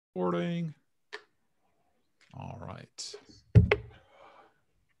Recording. All right.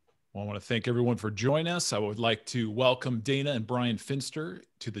 Well, I want to thank everyone for joining us. I would like to welcome Dana and Brian Finster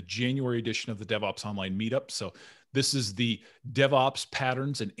to the January edition of the DevOps Online Meetup. So this is the DevOps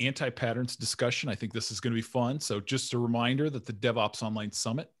patterns and anti-patterns discussion. I think this is going to be fun. So just a reminder that the DevOps Online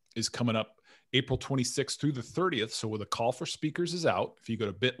Summit is coming up April 26th through the 30th. So the call for speakers is out. If you go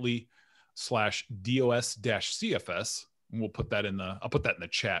to bit.ly/DOS-CFS, and we'll put that in I'll put that in the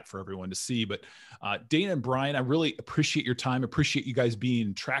chat for everyone to see. But Dana and Brian, I really appreciate your time. Appreciate you guys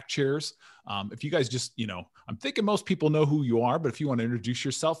being track chairs. If you guys just, I'm thinking most people know who you are, but if you want to introduce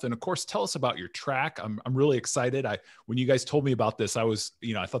yourself, and of course, tell us about your track. I'm really excited. When you guys told me about this, I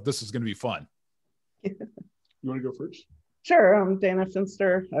thought this was going to be fun. You want to go first? Sure. I'm Dana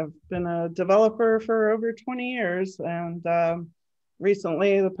Finster. I've been a developer for over 20 years, and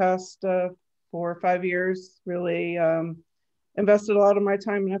recently, the past 4 or 5 years, really invested a lot of my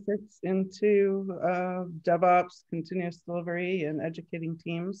time and efforts into DevOps, continuous delivery, and educating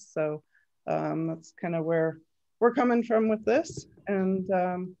teams. So that's kind of where we're coming from with this. And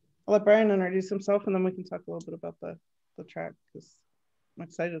I'll let Brian introduce himself, and then we can talk a little bit about the track, because I'm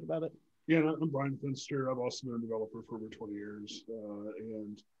excited about it. Yeah, I'm Brian Finster. I've also been a developer for over 20 years,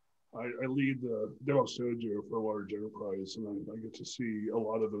 and I lead the DevOps Dojo for a large enterprise, and I get to see a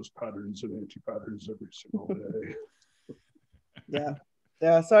lot of those patterns and anti-patterns every single day. Yeah.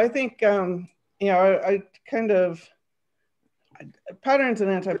 So I think, I kind of, patterns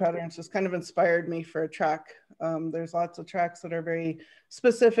and anti-patterns just kind of inspired me for a track. There's lots of tracks that are very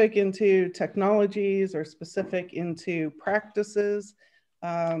specific into technologies or specific into practices.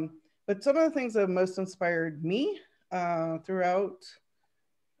 But some of the things that most inspired me throughout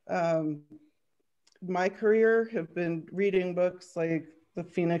my career have been reading books like the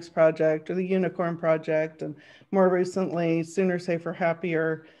Phoenix Project or the Unicorn Project, and more recently, Sooner, Safer,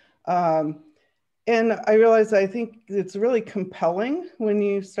 Happier. And I realized I think it's really compelling when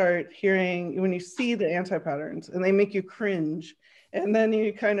you when you see the anti-patterns and they make you cringe. And then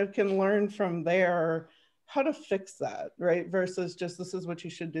you kind of can learn from there how to fix that, right? Versus just, this is what you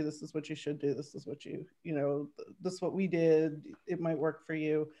should do, this is what you should do, this is what this is what we did, it might work for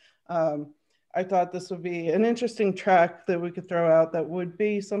you. I thought this would be an interesting track that we could throw out that would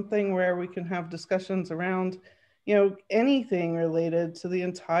be something where we can have discussions around, anything related to the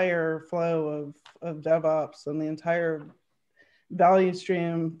entire flow of DevOps and the entire value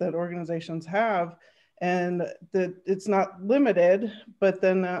stream that organizations have, and that it's not limited, but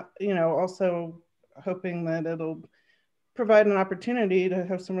then, also hoping that it'll provide an opportunity to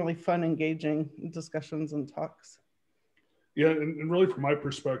have some really fun, engaging discussions and talks. Yeah, and really from my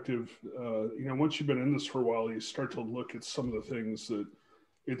perspective, once you've been in this for a while, you start to look at some of the things that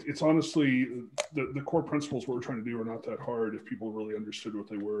it's honestly, the core principles what we're trying to do are not that hard if people really understood what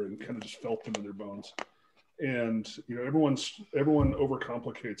they were and kind of just felt them in their bones. And, everyone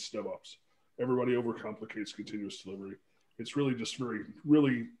overcomplicates DevOps. Everybody overcomplicates continuous delivery. It's really just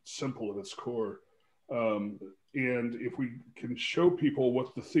really simple at its core. And if we can show people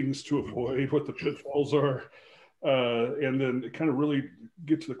what the things to avoid, what the pitfalls are, and then kind of really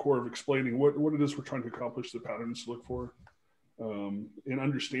get to the core of explaining what it is we're trying to accomplish, the patterns to look for, and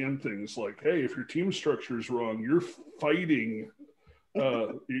understand things like, hey, if your team structure is wrong, you're fighting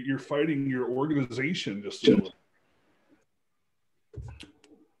your organization just a little.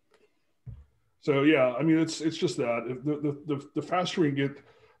 So yeah, I mean, it's just that the faster we can get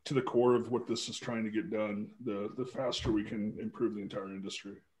to the core of what this is trying to get done, the faster we can improve the entire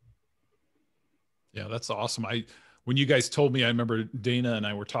industry. Yeah, that's awesome. When you guys told me, I remember Dana and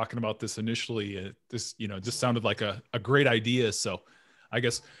I were talking about this initially. This, just sounded like a great idea. So I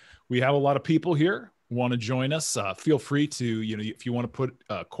guess we have a lot of people here who want to join us. Feel free to, if you want to put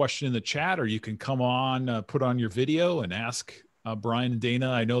a question in the chat, or you can come on, put on your video and ask Brian and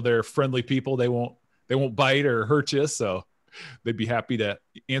Dana. I know they're friendly people. They won't bite or hurt you. So they'd be happy to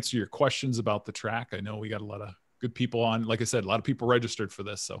answer your questions about the track. I know we got a lot of good people on. Like I said, a lot of people registered for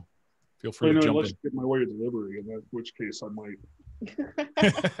this. So feel free to jump in. Get my way of delivery, in which case I might.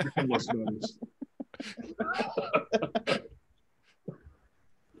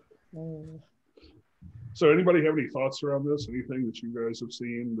 So anybody have any thoughts around this? Anything that you guys have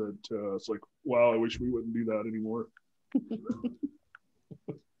seen that it's like, wow, I wish we wouldn't do that anymore?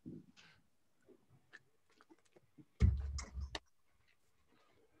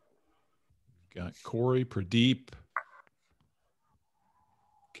 Got Corey, Pradeep,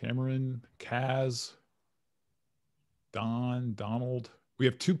 Cameron, Kaz, Donald. We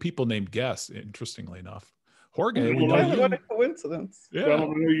have 2 people named guests, interestingly enough. Jorge, we know you. What a coincidence. Yeah.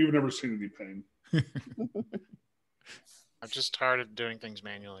 Donald, I know you've never seen any pain. I'm just tired of doing things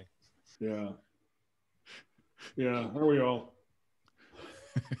manually. Yeah. Yeah. Are we all?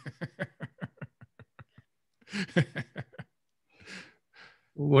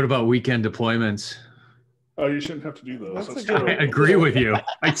 What about weekend deployments? Oh, you shouldn't have to do those. That's a good I agree with you.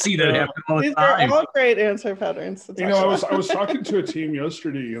 I see that happen all the These are time. all great answer patterns. You know, I was talking to a team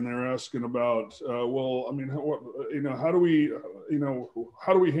yesterday, and they were asking about, well, I mean, how do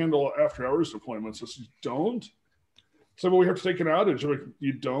we handle after hours deployments? I said, don't. So, well, we have to take an outage. I'm like,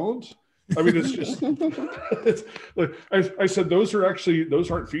 you don't. I mean, it's just. Like, I said those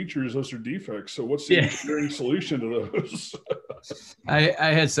aren't features; those are defects. So, what's the engineering solution to those? I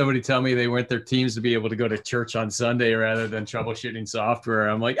had somebody tell me they want their teams to be able to go to church on Sunday rather than troubleshooting software.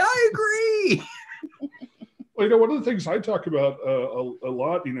 I'm like, I agree. Well, one of the things I talk about a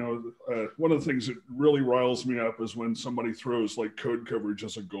lot, one of the things that really riles me up is when somebody throws like code coverage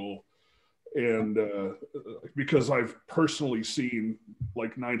as a goal. And because I've personally seen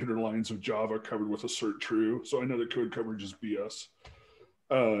like 900 lines of Java covered with assert true. So I know that code coverage is BS.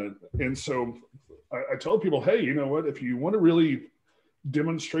 And so I tell people, hey, you know what, if you want to really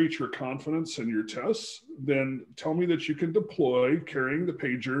demonstrate your confidence in your tests, then tell me that you can deploy carrying the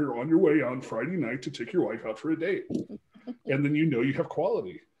pager on your way on Friday night to take your wife out for a date. And then you have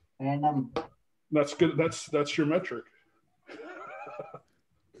quality. That's good. That's your metric.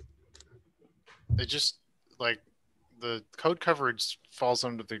 They just like the code coverage falls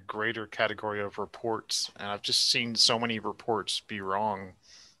under the greater category of reports. And I've just seen so many reports be wrong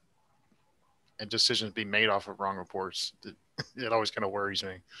and decisions be made off of wrong reports. It always kind of worries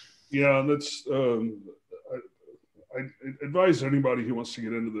me. Yeah, that's. I advise anybody who wants to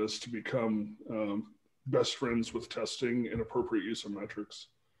get into this to become best friends with testing and appropriate use of metrics.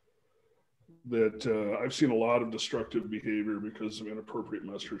 That I've seen a lot of destructive behavior because of inappropriate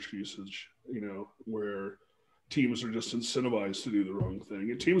metrics usage. Where teams are just incentivized to do the wrong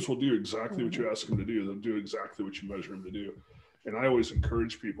thing, and teams will do exactly what you ask them to do. They'll do exactly what you measure them to do. And I always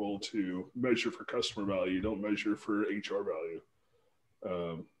encourage people to measure for customer value. Don't measure for HR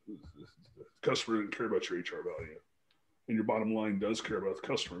value. Customer doesn't care about your HR value, and your bottom line does care about the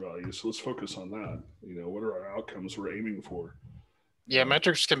customer value. So let's focus on that. What are our outcomes we're aiming for? Yeah,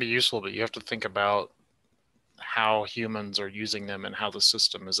 metrics can be useful, but you have to think about how humans are using them and how the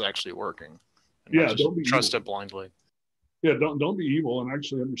system is actually working. And Yeah, not don't be trust evil. it blindly. Yeah, don't be evil, and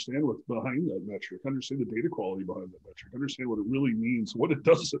actually understand what's behind that metric. Understand the data quality behind that metric. Understand what it really means, what it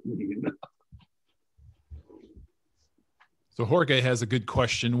doesn't mean. So Jorge has a good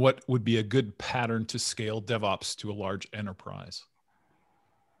question. What would be a good pattern to scale DevOps to a large enterprise?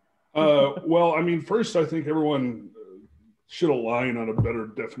 Well, I mean, first, I think everyone should align on a better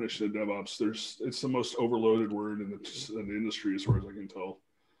definition of DevOps. It's the most overloaded word in the industry, as far as I can tell.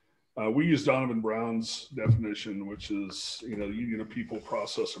 We use Donovan Brown's definition, which is, the union of people,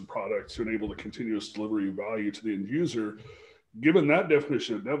 process, and product to enable the continuous delivery of value to the end user. Given that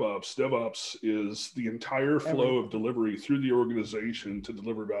definition of DevOps is the entire flow of delivery through the organization to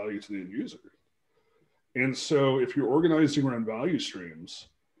deliver value to the end user. And so if you're organizing around value streams,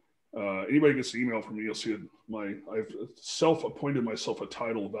 anybody gets an email from me, you'll see I've self-appointed myself a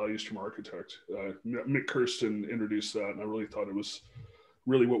title, value stream architect. Mick Kirsten introduced that, and I really thought it was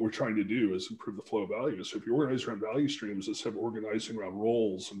really what we're trying to do is improve the flow of value. So if you organize around value streams instead of organizing around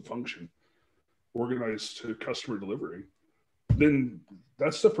roles and function, organized to customer delivery, then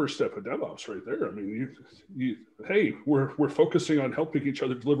that's the first step of DevOps right there. I mean, hey, we're focusing on helping each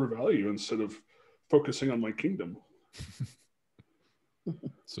other deliver value instead of focusing on my kingdom.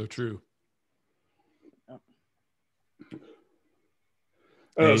 So true.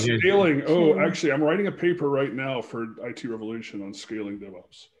 Scaling. Oh, actually, I'm writing a paper right now for IT Revolution on scaling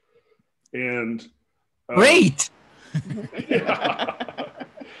DevOps. And great. Yeah.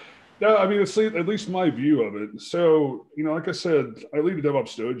 No, I mean, it's at least my view of it. So, like I said, I lead a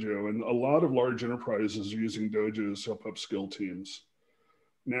DevOps dojo, and a lot of large enterprises are using dojos to help upskill teams.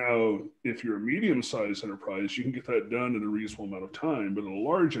 Now, if you're a medium-sized enterprise, you can get that done in a reasonable amount of time. But in a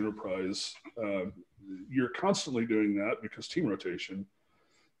large enterprise, you're constantly doing that because team rotation,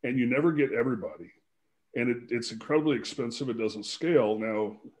 and you never get everybody. And it's incredibly expensive. It doesn't scale.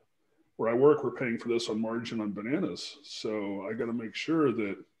 Now, where I work, we're paying for this on margin on bananas. So I got to make sure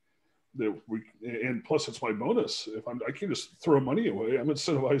that we, and plus it's my bonus. I can't just throw money away. I'm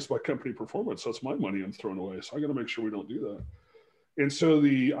incentivized by company performance. That's my money I'm throwing away. So I got to make sure we don't do that. And so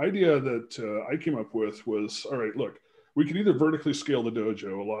the idea that I came up with was, all right, look, we can either vertically scale the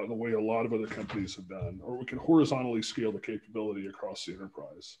dojo the way a lot of other companies have done, or we can horizontally scale the capability across the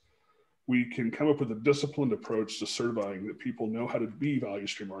enterprise. We can come up with a disciplined approach to certifying that people know how to be value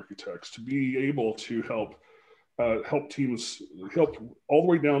stream architects, to be able to help help teams, help all the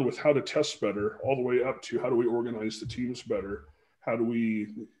way down with how to test better, all the way up to how do we organize the teams better, how do we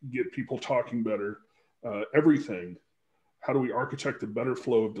get people talking better, everything. How do we architect a better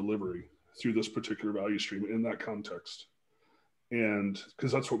flow of delivery through this particular value stream in that context? And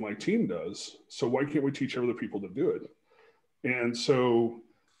because that's what my team does. So why can't we teach other people to do it? And so,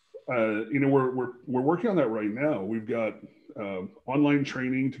 we're working on that right now. We've got online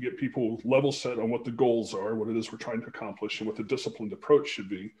training to get people level set on what the goals are, what it is we're trying to accomplish, and what the disciplined approach should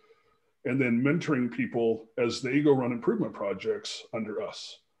be. And then mentoring people as they go run improvement projects under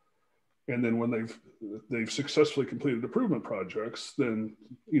us. And then when they've successfully completed improvement projects, then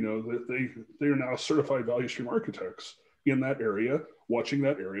they are now certified value stream architects in that area, watching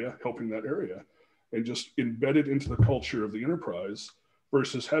that area, helping that area, and just embedded into the culture of the enterprise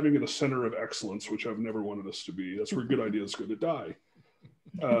versus having it a center of excellence, which I've never wanted us to be. That's where good ideas go to die.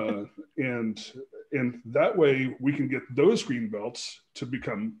 And that way we can get those green belts to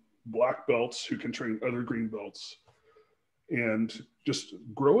become black belts who can train other green belts, and just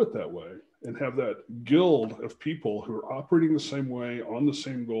grow it that way and have that guild of people who are operating the same way, on the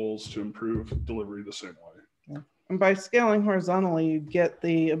same goals to improve delivery the same way. Yeah. And by scaling horizontally, you get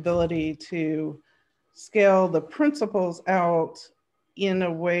the ability to scale the principles out in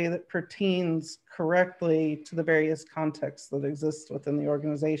a way that pertains correctly to the various contexts that exist within the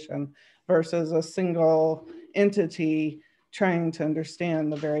organization versus a single entity trying to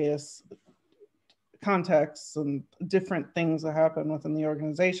understand the various contexts and different things that happen within the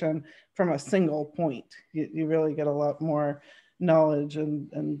organization from a single point. You really get a lot more knowledge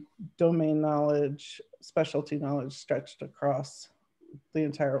and domain knowledge, specialty knowledge stretched across the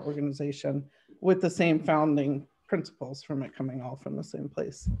entire organization with the same founding principles from it coming all from the same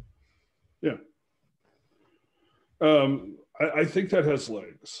place. Yeah. I think that has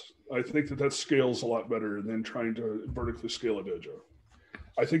legs. I think that scales a lot better than trying to vertically scale a dojo.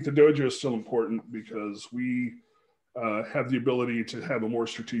 I think the dojo is still important because we have the ability to have a more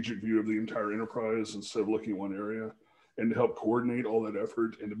strategic view of the entire enterprise instead of looking at one area, and to help coordinate all that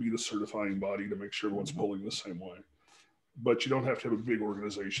effort and to be the certifying body to make sure everyone's pulling the same way. But you don't have to have a big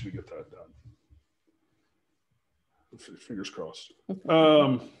organization to get that done. Fingers crossed.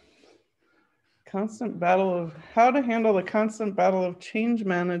 Constant battle of how to handle the constant battle of change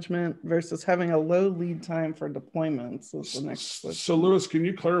management versus having a low lead time for deployments is the next question. So Lewis, can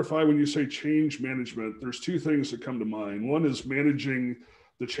you clarify when you say change management? There's two things that come to mind. One is managing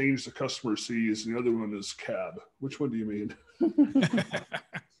the change the customer sees, and the other one is CAB. Which one do you mean?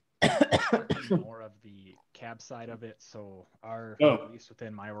 More of the CAB side of it. So at least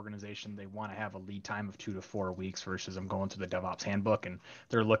within my organization, they want to have a lead time of 2 to 4 weeks versus I'm going to the DevOps handbook and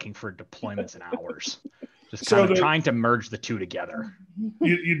they're looking for deployments in hours. Just kind of trying to merge the two together.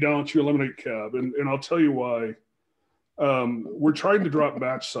 You don't, you eliminate CAB. And I'll tell you why. We're trying to drop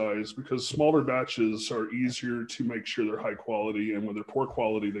batch size because smaller batches are easier to make sure they're high quality. And when they're poor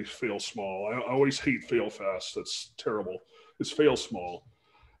quality, they fail small. I always hate fail fast. That's terrible. It's fail small.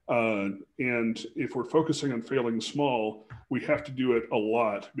 And if we're focusing on failing small, we have to do it a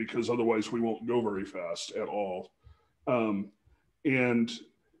lot because otherwise we won't go very fast at all. And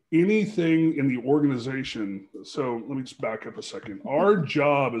anything in the organization, so let me just back up a second. Our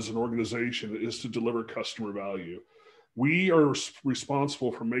job as an organization is to deliver customer value. We are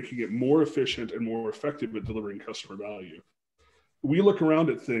responsible for making it more efficient and more effective at delivering customer value. We look around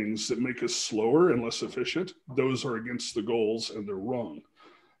at things that make us slower and less efficient. Those are against the goals and they're wrong.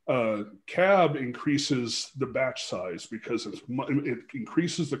 CAB increases the batch size because it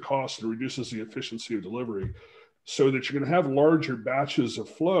increases the cost and reduces the efficiency of delivery so that you're going to have larger batches of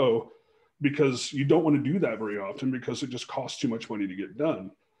flow because you don't want to do that very often because it just costs too much money to get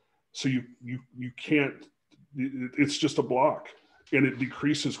done. So you can't, it's just a block and it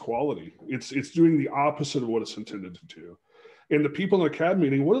decreases quality. It's doing the opposite of what it's intended to do. And the people in the CAB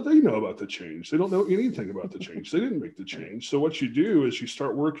meeting, what do they know about the change? They don't know anything about the change. They didn't make the change. So what you do is you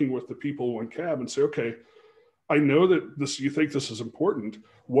start working with the people in CAB and say, okay, I know that you think this is important.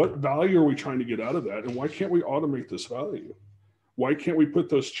 What value are we trying to get out of that? And why can't we automate this value? Why can't we put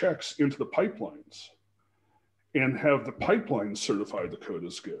those checks into the pipelines and have the pipelines certify the code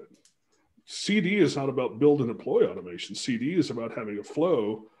is good? CD is not about build and deploy automation. CD is about having a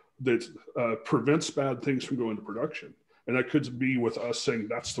flow that prevents bad things from going to production. And that could be with us saying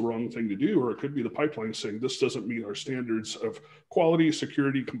that's the wrong thing to do, or it could be the pipeline saying this doesn't meet our standards of quality,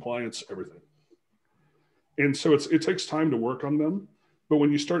 security, compliance, everything. And so it takes time to work on them. But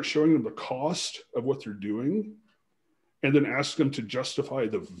when you start showing them the cost of what they're doing and then ask them to justify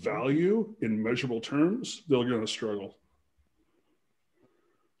the value in measurable terms, they're going to struggle.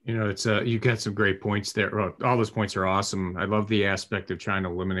 You know, it's you got some great points there. Well, all those points are awesome. I love the aspect of trying to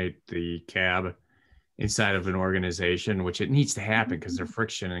eliminate the cab inside of an organization, which it needs to happen because they're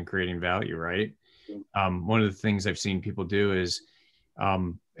friction and creating value, right? One of the things I've seen people do is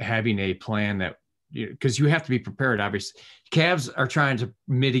having a plan that, because you have to be prepared. Obviously, cabs are trying to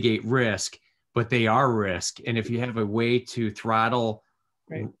mitigate risk, but they are risk. And if you have a way to throttle,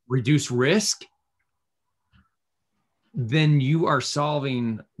 reduce risk, then you are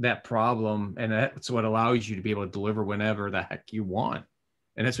solving that problem. And that's what allows you to be able to deliver whenever the heck you want.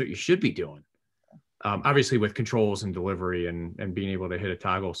 And that's what you should be doing. Obviously with controls and delivery and being able to hit a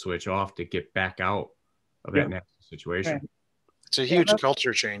toggle switch off to get back out of that nasty situation. Right. It's a huge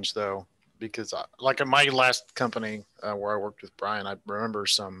culture change though, because like in my last company where I worked with Brian, I remember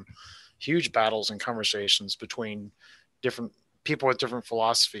some huge battles and conversations between different people with different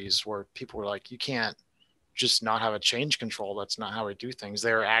philosophies where people were like, you can't just not have a change control. That's not how we do things.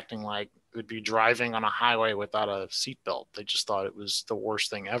 They were acting like it would be driving on a highway without a seatbelt. They just thought it was the worst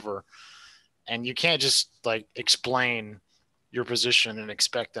thing ever. And you can't just like explain your position and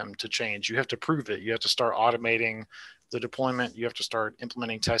expect them to change. You have to prove it. You have to start automating the deployment. You have to start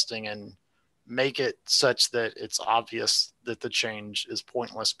implementing testing and make it such that it's obvious that the change is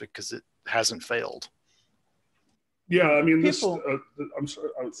pointless because it hasn't failed. Yeah, I mean, People, I'm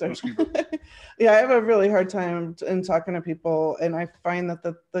sorry. Yeah, I have a really hard time in talking to people, and I find that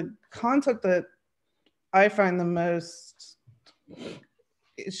the concept that I find the most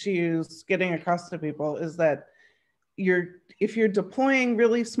issues getting across to people is that if you're deploying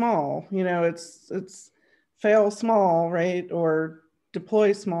really small, it's fail small, right, or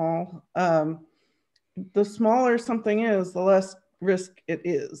deploy small. The smaller something is, the less risk it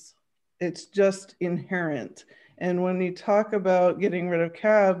is. It's just inherent. And when you talk about getting rid of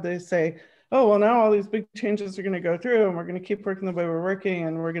cab, they say, oh, well, now all these big changes are going to go through and we're going to keep working the way we're working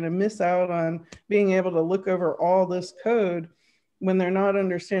and we're going to miss out on being able to look over all this code, when they're not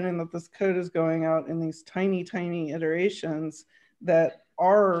understanding that this code is going out in these tiny, tiny iterations that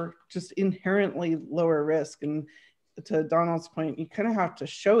are just inherently lower risk. And to Donald's point, you kind of have to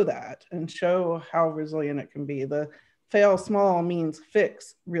show that and show how resilient it can be. The fail small means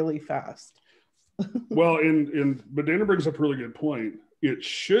fix really fast. Well, but Dana brings up a really good point. It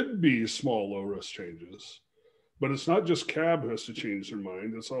should be small, low risk changes, but it's not just cab who has to change their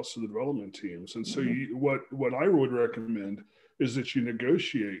mind. It's also the development teams. And so what I would recommend is that you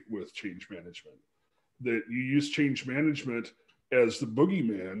negotiate with change management, that you use change management as the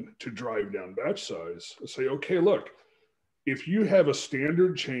boogeyman to drive down batch size. Say, okay, look, if you have a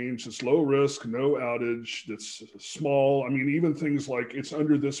standard change that's low risk, no outage, that's small, I mean, even things like it's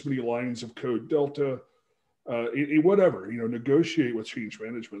under this many lines of code delta, whatever, negotiate with change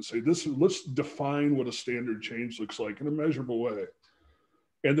management. Say let's define what a standard change looks like in a measurable way.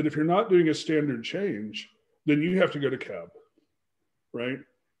 And then if you're not doing a standard change, then you have to go to cab, right?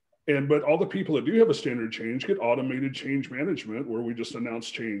 But all the people that do have a standard change get automated change management where we just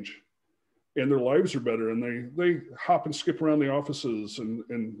announce change. And their lives are better, and they hop and skip around the offices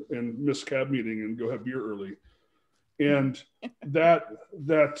and miss cab meeting and go have beer early, and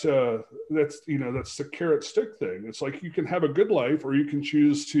that's the carrot stick thing. It's like you can have a good life, or you can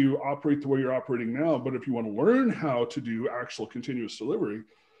choose to operate the way you're operating now. But if you want to learn how to do actual continuous delivery,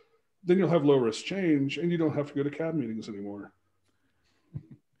 then you'll have low risk change, and you don't have to go to cab meetings anymore.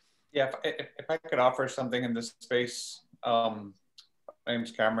 Yeah, if I could offer something in this space. My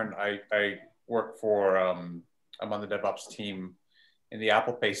name's Cameron. I work for, I'm on the DevOps team in the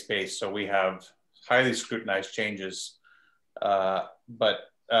Apple Pay space. So we have highly scrutinized changes. But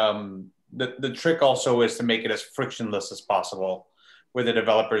the trick also is to make it as frictionless as possible where the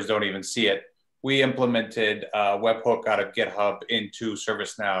developers don't even see it. We implemented a webhook out of GitHub into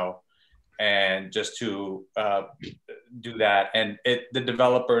ServiceNow and just to do that. And the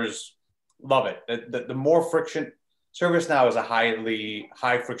developers love it. The more friction, ServiceNow is a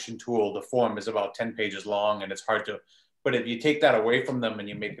high friction tool. The form is about 10 pages long and it's hard to, but if you take that away from them and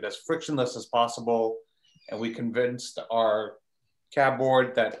you make it as frictionless as possible, and we convinced our cab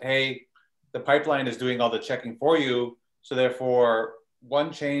board that, hey, the pipeline is doing all the checking for you. So therefore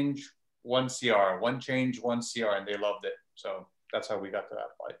one change, one CR, one change, one CR, and they loved it. So that's how we got to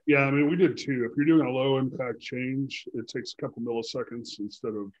that point. Yeah, I mean, we did too. If you're doing a low impact change, it takes a couple milliseconds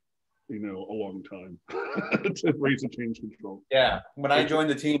instead of a long time to raise the change control. Yeah, when I joined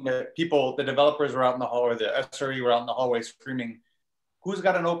the team, the developers were out in the hall, or the SRE were out in the hallway screaming, who's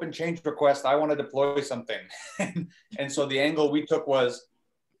got an open change request? I want to deploy something. And so the angle we took was,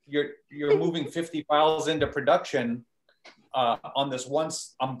 you're moving 50 files into production on this one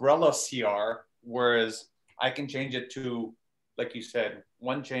umbrella CR, whereas I can change it to like you said,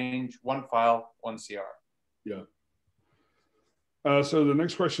 one change, one file, one CR. Yeah. So the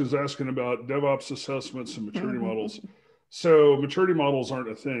next question is asking about DevOps assessments and maturity models. So maturity models aren't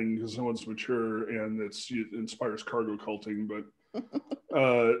a thing because no one's mature, and it inspires cargo culting. But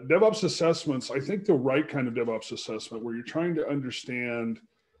DevOps assessments, I think the right kind of DevOps assessment where you're trying to understand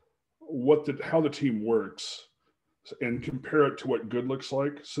how the team works and compare it to what good looks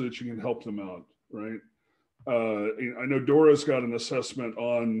like so that you can help them out, right? I know Dora's got an assessment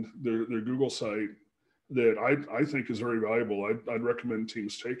on their Google site that I think is very valuable. I'd recommend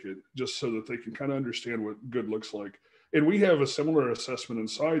teams take it just so that they can kind of understand what good looks like. And we have a similar assessment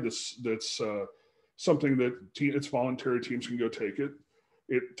inside that's something that it's voluntary, teams can go take it.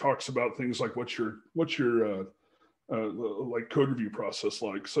 It talks about things like what's your like code review process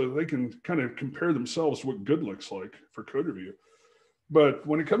like, so they can kind of compare themselves to what good looks like for code review. But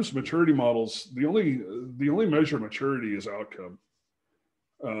when it comes to maturity models, the only measure of maturity is outcome.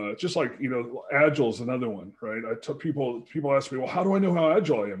 Just like, Agile is another one, right? I tell people ask me, well, how do I know how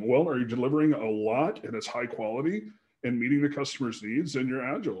Agile I am? Well, are you delivering a lot and it's high quality and meeting the customer's needs? Then you're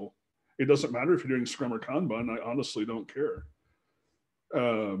Agile. It doesn't matter if you're doing Scrum or Kanban. I honestly don't care.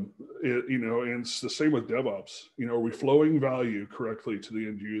 And it's the same with DevOps. Are we flowing value correctly to the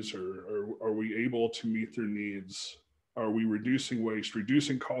end user? Are we able to meet their needs? Are we reducing waste,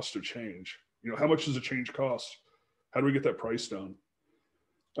 reducing cost of change? How much does a change cost? How do we get that price down?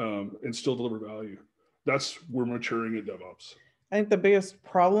 And still deliver value? We're maturing at DevOps. I think the biggest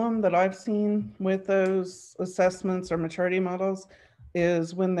problem that I've seen with those assessments or maturity models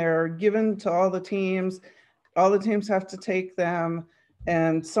is when they're given to all the teams have to take them,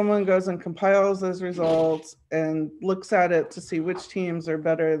 and someone goes and compiles those results and looks at it to see which teams are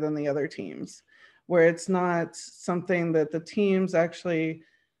better than the other teams, where it's not something that the teams actually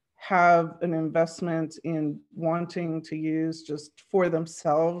have an investment in wanting to use just for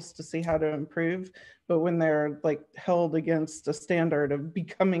themselves to see how to improve. But when they're like held against a standard of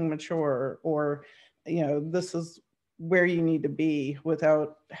becoming mature, or, this is where you need to be,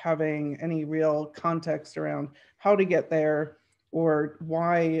 without having any real context around how to get there or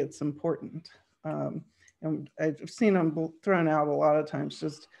why it's important. And I've seen them thrown out a lot of times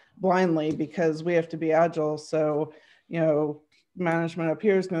just blindly because we have to be Agile. So, management up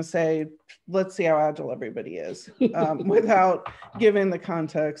here is going to say, let's see how Agile everybody is, without giving the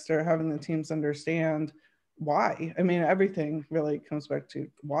context or having the teams understand why. I mean, everything really comes back to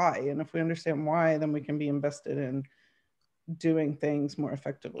why. And if we understand why, then we can be invested in doing things more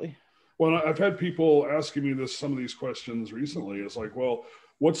effectively. Well, I've had people asking me some of these questions recently. It's like, well,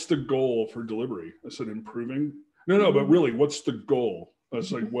 what's the goal for delivery? I said, improving. No, but really, what's the goal? I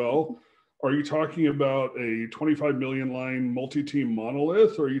was like, well, are you talking about a 25 million line multi-team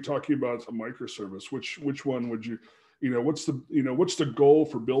monolith, or are you talking about a microservice? Which one would you, what's the goal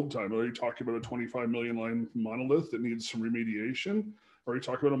for build time? Are you talking about a 25 million line monolith that needs some remediation? Or are you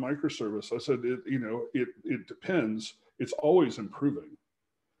talking about a microservice? I said, it depends. It's always improving.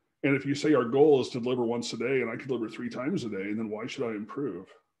 And if you say our goal is to deliver once a day and I can deliver 3 times a day, then why should I improve?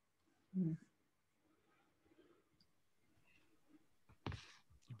 You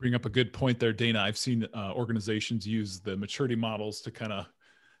bring up a good point there, Dana. I've seen organizations use the maturity models to kind of,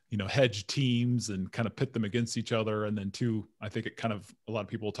 hedge teams and kind of pit them against each other. And then I think it kind of, a lot of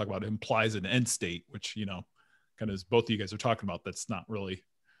people will talk about, implies an end state, which, kind of as both of you guys are talking about, that's not really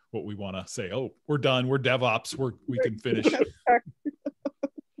what we want to say. Oh, we're done. We're DevOps. We can finish.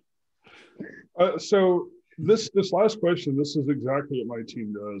 So this last question, this is exactly what my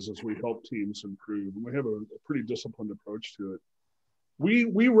team does, is we help teams improve. And we have a pretty disciplined approach to it.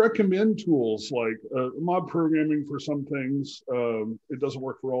 We recommend tools like mob programming for some things. It doesn't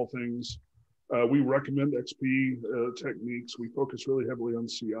work for all things. We recommend XP techniques. We focus really heavily on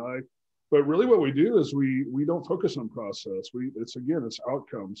CI. But really what we do is we don't focus on process. It's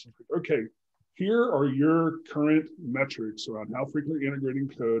outcomes. Okay, here are your current metrics around how frequently integrating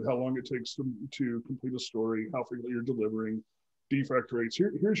code, how long it takes to complete a story, how frequently you're delivering, defect rates.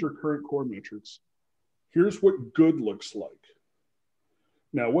 Here's your current core metrics. Here's what good looks like.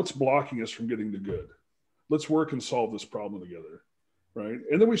 Now, what's blocking us from getting to good? Let's work and solve this problem together, right?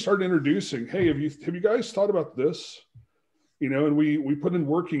 And then we started introducing, hey, have you guys thought about this? And we put in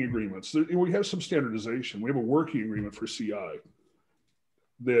working agreements. We have some standardization. We have a working agreement for CI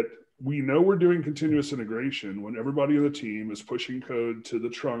that we know we're doing continuous integration when everybody in the team is pushing code to the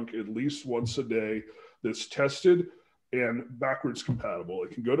trunk at least once a day that's tested and backwards compatible.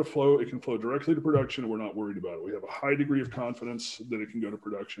 It can go to flow, it can flow directly to production, and we're not worried about it. We have a high degree of confidence that it can go to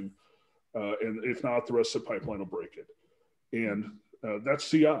production. And if not, the rest of the pipeline will break it. And that's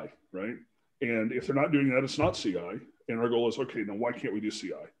CI, right? And if they're not doing that, it's not CI. And our goal is, okay, now why can't we do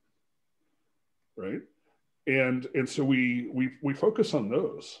CI? Right? And so we focus on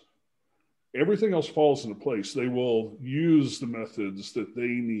those. Everything else falls into place. They will use the methods that they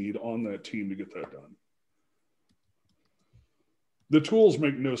need on that team to get that done. The tools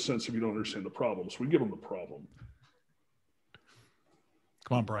make no sense if you don't understand the problems. We give them the problem.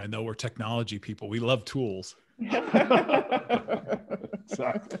 Come on, Brian, though, we're technology people. We love tools.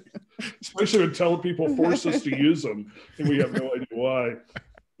 Exactly. Especially when people force us to use them and we have no idea why.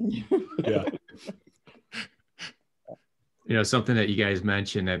 Yeah. You know, something that you guys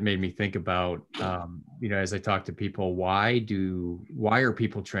mentioned that made me think about, you know, as I talk to people, why are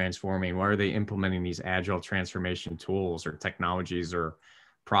people transforming? Why are they implementing these agile transformation tools or technologies or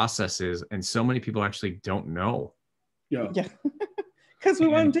processes? And so many people actually don't know. Yeah. Because we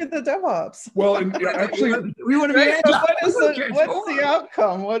want to do the DevOps. Well, and actually, we want to be agile. What's the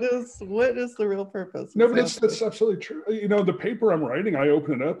outcome? What is the real purpose? No, but that's absolutely true. You know, the paper I'm writing, I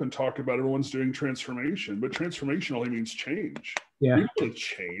open it up and talk about everyone's doing transformation, but transformation only means change. Yeah. We don't want to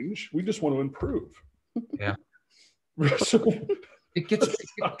change. We just want to improve. Yeah. So it gets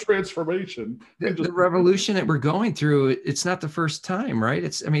not transformation. The revolution that we're going through. It's not the first time,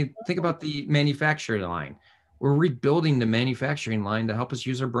 right? Think about the manufacturing line. We're rebuilding the manufacturing line to help us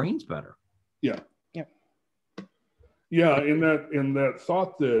use our brains better. Yeah. Yeah. Yeah. In that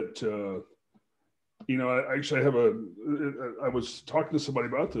thought that, you know, I was talking to somebody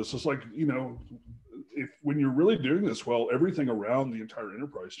about this. It's like, you know, when you're really doing this well, everything around the entire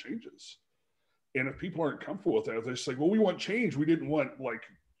enterprise changes. And if people aren't comfortable with that, they say, well, we want change. We didn't want like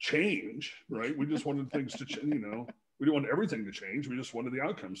change, right? We just wanted things to change, you know. We didn't want everything to change. We just wanted the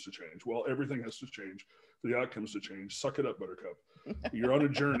outcomes to change. Well, everything has to change. The outcomes to change. Suck it up, Buttercup. You're on a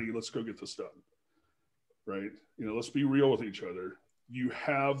journey. Let's go get this done. Right? You know, let's be real with each other. You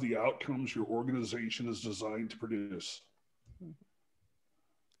have the outcomes your organization is designed to produce.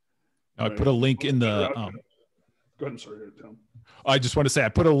 I put a link in the. Go ahead. I'm sorry, Tom. I just want to say I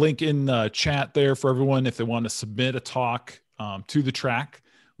put a link in the chat there for everyone if they want to submit a talk to the track.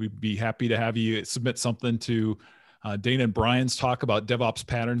 We'd be happy to have you submit something to Dana and Brian's talk about DevOps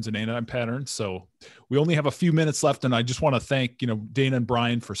patterns and ANI patterns. So we only have a few minutes left, and I just want to thank Dana and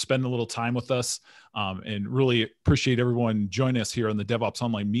Brian for spending a little time with us, and really appreciate everyone joining us here on the DevOps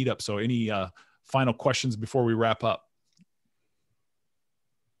Online Meetup. So any final questions before we wrap up?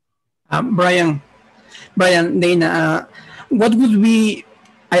 Brian, Dana, what would be?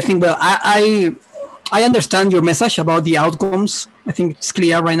 I think. Well, I understand your message about the outcomes. I think it's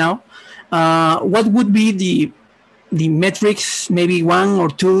clear right now. What would be the metrics, maybe one or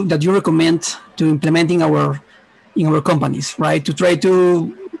two, that you recommend to implementing in our companies, right? To try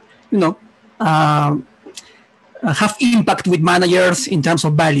to, have impact with managers in terms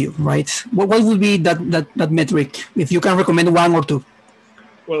of value, right? What would be that metric, if you can recommend one or two?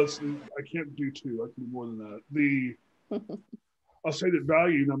 Well, I can't do two. I can do more than that. I'll say that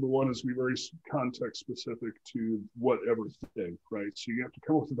value, number one, is to be very context specific to whatever thing, right? So you have to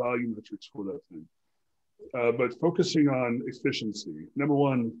come up with the value metrics for that thing. But focusing on efficiency. Number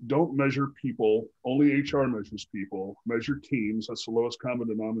one, don't measure people. Only HR measures people. Measure teams. That's the lowest common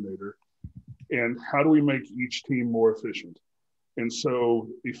denominator. And how do we make each team more efficient? And so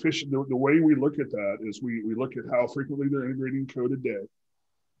the way we look at that is we look at how frequently they're integrating code a day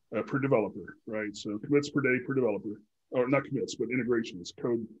per developer, right? So commits per day per developer, or not commits, but integrations,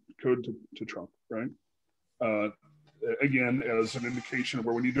 code to trunk, right? Again, as an indication of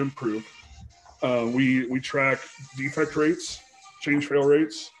where we need to improve. We track defect rates, change fail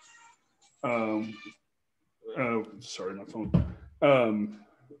rates. Sorry, my phone.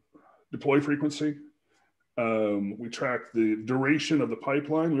 Deploy frequency. We track the duration of the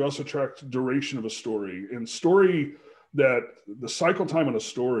pipeline. We also track the duration of a story. And that the cycle time on a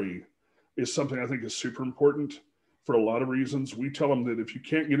story is something I think is super important for a lot of reasons. We tell them that if you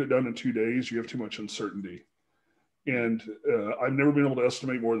can't get it done in 2 days, you have too much uncertainty. And I've never been able to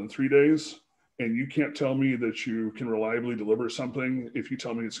estimate more than 3 days. And you can't tell me that you can reliably deliver something if you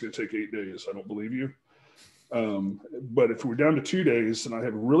tell me it's going to take 8 days. I don't believe you. But if we're down to 2 days, then I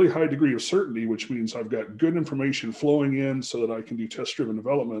have a really high degree of certainty, which means I've got good information flowing in so that I can do test-driven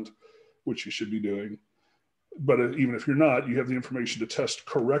development, which you should be doing. But even if you're not, you have the information to test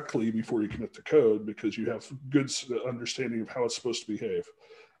correctly before you commit the code because you have good understanding of how it's supposed to behave.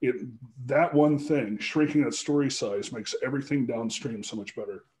 That one thing, shrinking that story size, makes everything downstream so much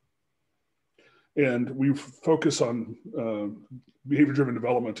better. And we focus on behavior-driven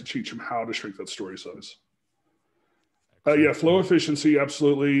development to teach them how to shrink that story size. Yeah, flow efficiency,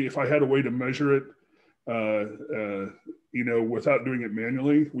 absolutely. If I had a way to measure it, without doing it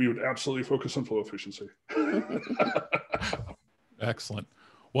manually, we would absolutely focus on flow efficiency. Excellent.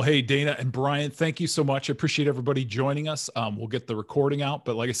 Well, hey, Dana and Brian, thank you so much. I appreciate everybody joining us. We'll get the recording out,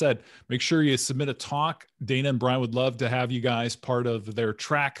 but like I said, make sure you submit a talk. Dana and Brian would love to have you guys part of their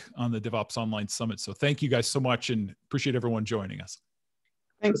track on the DevOps Online Summit. So thank you guys so much and appreciate everyone joining us.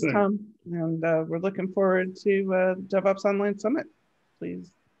 Thanks, Tom. And we're looking forward to DevOps Online Summit.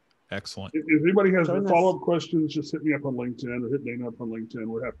 Please. Excellent. If anybody has follow-up questions, just hit me up on LinkedIn or hit Dana up on LinkedIn.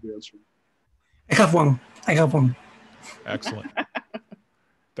 We're happy to answer them. I have one. Excellent.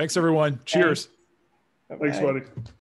 Thanks, everyone. Cheers. Thanks, buddy.